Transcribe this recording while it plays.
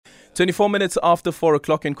24 minutes after 4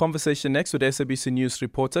 o'clock, in conversation next with SABC News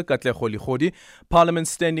reporter Katlego Legodi, Parliament's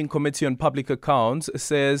Standing Committee on Public Accounts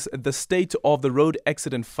says the state of the Road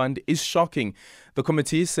Accident Fund is shocking. The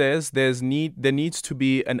committee says there needs to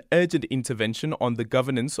be an urgent intervention on the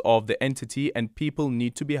governance of the entity and people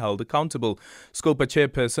need to be held accountable. Scopa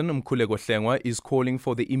Chairperson Mkhuleko Hlengwa is calling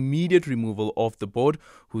for the immediate removal of the board,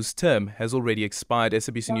 whose term has already expired.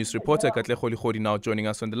 SABC News reporter Katlego Legodi now joining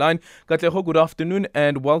us on the line. Katlego, good afternoon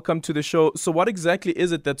and welcome to the show. So what exactly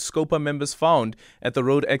is it that Scopa members found at the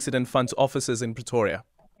Road Accident Fund's offices in Pretoria?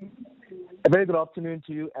 A very good afternoon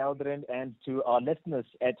to you, Eldrin, and to our listeners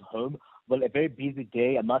at home. Well, a very busy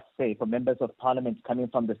day, I must say, for members of Parliament coming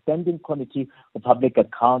from the Standing Committee for Public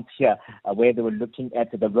Accounts here, where they were looking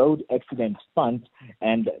at the Road Accident Fund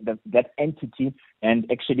and that entity and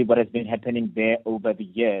actually what has been happening there over the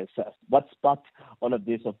years. What sparked all of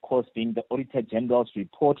this, of course, being the Auditor General's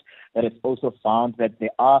report that has also found that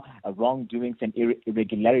there are wrongdoings and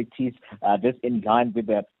irregularities, this in line with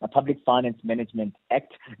the Public Finance Management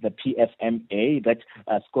Act, the PFMA, that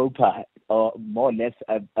Scopa, or more or less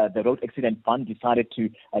the Road Accident Fund, decided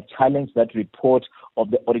to challenge that report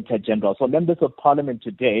of the Auditor General. So members of Parliament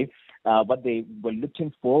today, what they were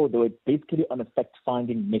looking for, they were basically on a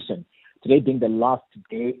fact-finding mission. Today being the last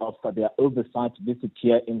day of their oversight visit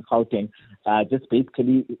here in Gauteng, just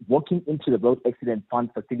basically walking into the Road Accident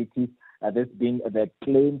Fund facility, this being the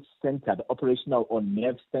claims center, the operational or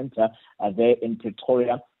nerve center there in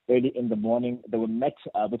Pretoria. Early in the morning, they were met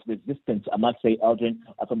with resistance, I must say, Eldrin,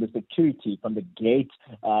 from the security, from the gate,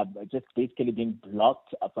 just basically being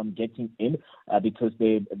blocked from getting in because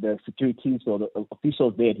the securities or the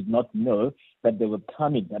officials there did not know that they were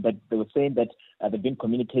coming. But they were saying that there had been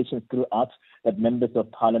communications throughout that members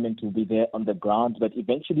of Parliament will be there on the ground, but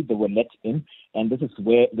eventually they were let in, and this is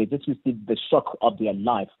where they just received the shock of their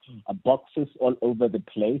life. Boxes all over the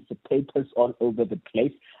place, papers all over the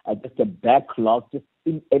place, just a backlog, just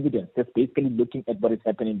in evidence, just basically looking at what is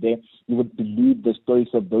happening there. You would believe the stories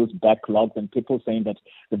of those backlogs and people saying that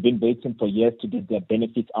they've been waiting for years to get their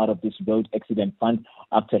benefits out of this Road Accident Fund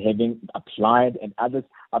after having applied, and others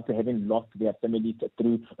after having lost their families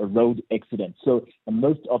through a road accident. So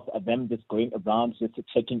most of them just going around, just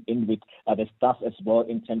checking in with the staff as well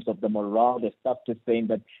in terms of the morale. The staff just saying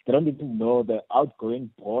that they don't even know the outgoing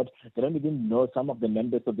board. They don't even know some of the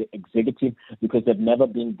members of the executive because they've never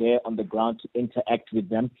been there on the ground to interact with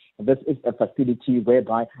them. This is a facility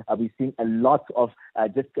whereby we've seen a lot of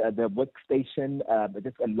the workstation,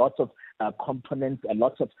 just a lot of components, a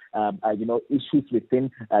lot of issues within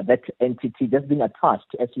that entity just being attached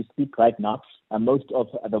as we speak right now. Most of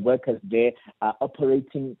the workers there are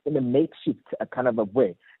operating in a makeshift kind of a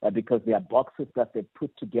way because there are boxes that they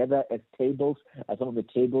put together as tables. Some of the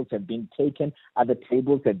tables have been taken, other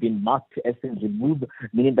tables have been marked as in removed,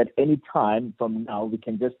 meaning that any time from now we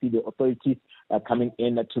can just see the authorities coming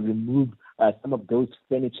in to remove some of those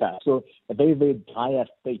furniture. So a very, very dire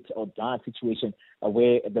state or dire situation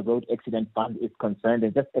where the Road Accident Fund is concerned,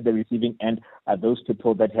 and just at the receiving end, those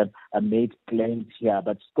people that have made claims here.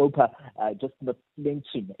 But Scopa just not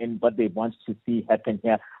flinching in what they want to see happen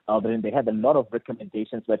here. Then they had a lot of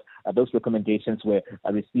recommendations, but those recommendations were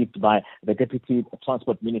received by the Deputy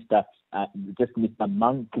Transport Minister, just Mr.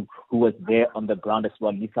 Mangu, who was there on the ground as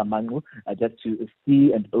well, Lisa Mangu, just to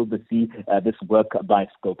see and oversee this work by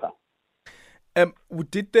Scopa.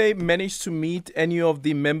 Did they manage to meet any of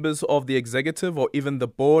the members of the executive or even the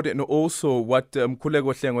board, and also what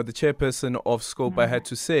Mkhuleko Hlengwa, the chairperson of Scopa, had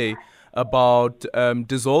to say about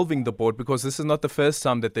dissolving the board, because this is not the first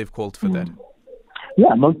time that they've called for that?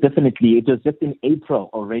 Yeah, most definitely. It was just in April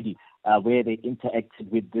already where they interacted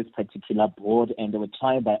with this particular board, and they were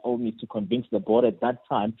trying by all means to convince the board at that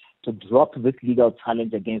time to drop this legal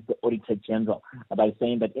challenge against the Auditor General by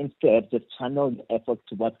saying that instead just channel the efforts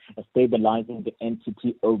towards stabilizing the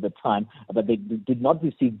entity over time. But they did not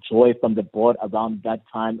receive joy from the board around that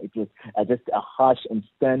time. It was just a harsh and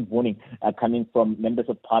stern warning coming from members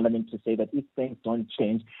of Parliament to say that if things don't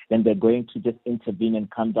change, then they're going to just intervene and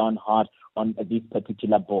come down hard on this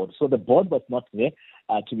particular board. So the board was not there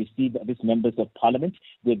to receive these members of Parliament.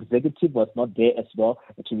 The executive was not there as well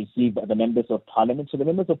to receive the members of Parliament. So the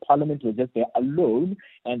members of Parliament were just there alone,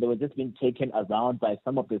 and they were just being taken around by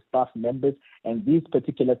some of the staff members, and these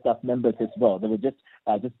particular staff members as well. They were just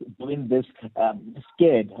doing this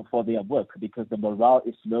scared for their work because the morale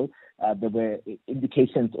is low. There were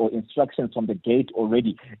indications or instructions from the gate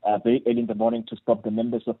already very early in the morning to stop the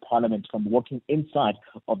members of Parliament from walking inside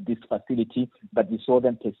of this facility, but we saw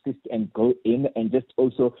them persist and go in and just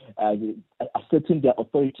also asserting their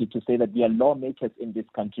authority to say that we are lawmakers in this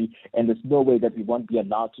country and there's no way that we won't be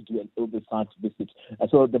allowed to do an oversight visit.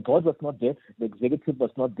 So the board was not there, the executive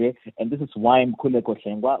was not there, and this is why Mkhuleko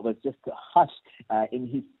Hlengwa was just harsh in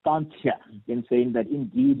his stance here in saying that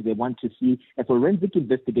indeed they want to see a forensic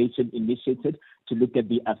investigation initiated to look at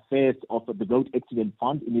the affairs of the Road Accident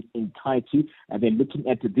Fund in its entirety. They're looking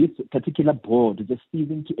at this particular board just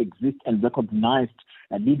ceasing to exist and recognized,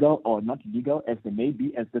 legal or not legal as they may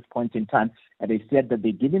be at this point in time. And they said that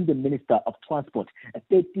they're giving the Minister of Transport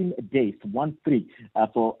 13 days, 1-3,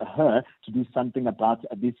 for her to do something about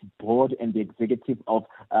this board and the executive of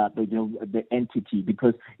the entity.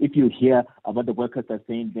 Because if you hear what the workers are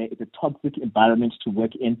saying, there is a toxic environment to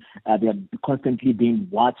work in. They are constantly being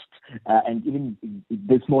watched. And even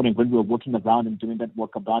this morning when we were walking around and doing that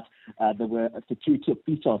walkabout, there were security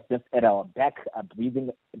officials just at our back, breathing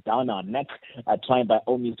down our neck, trying by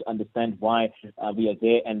all means to understand why we are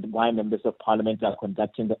there and why members of parliament are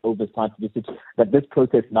conducting the oversight visit. That this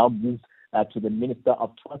process now moves to the Minister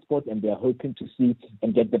of Transport, and they are hoping to see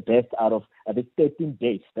and get the best out of the 13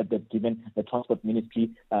 days that they've given the Transport Ministry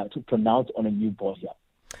to pronounce on a new board here.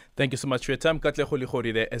 Thank you so much for your time. Katlego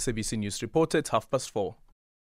Legodi, the SABC News reporter. It's 4:30.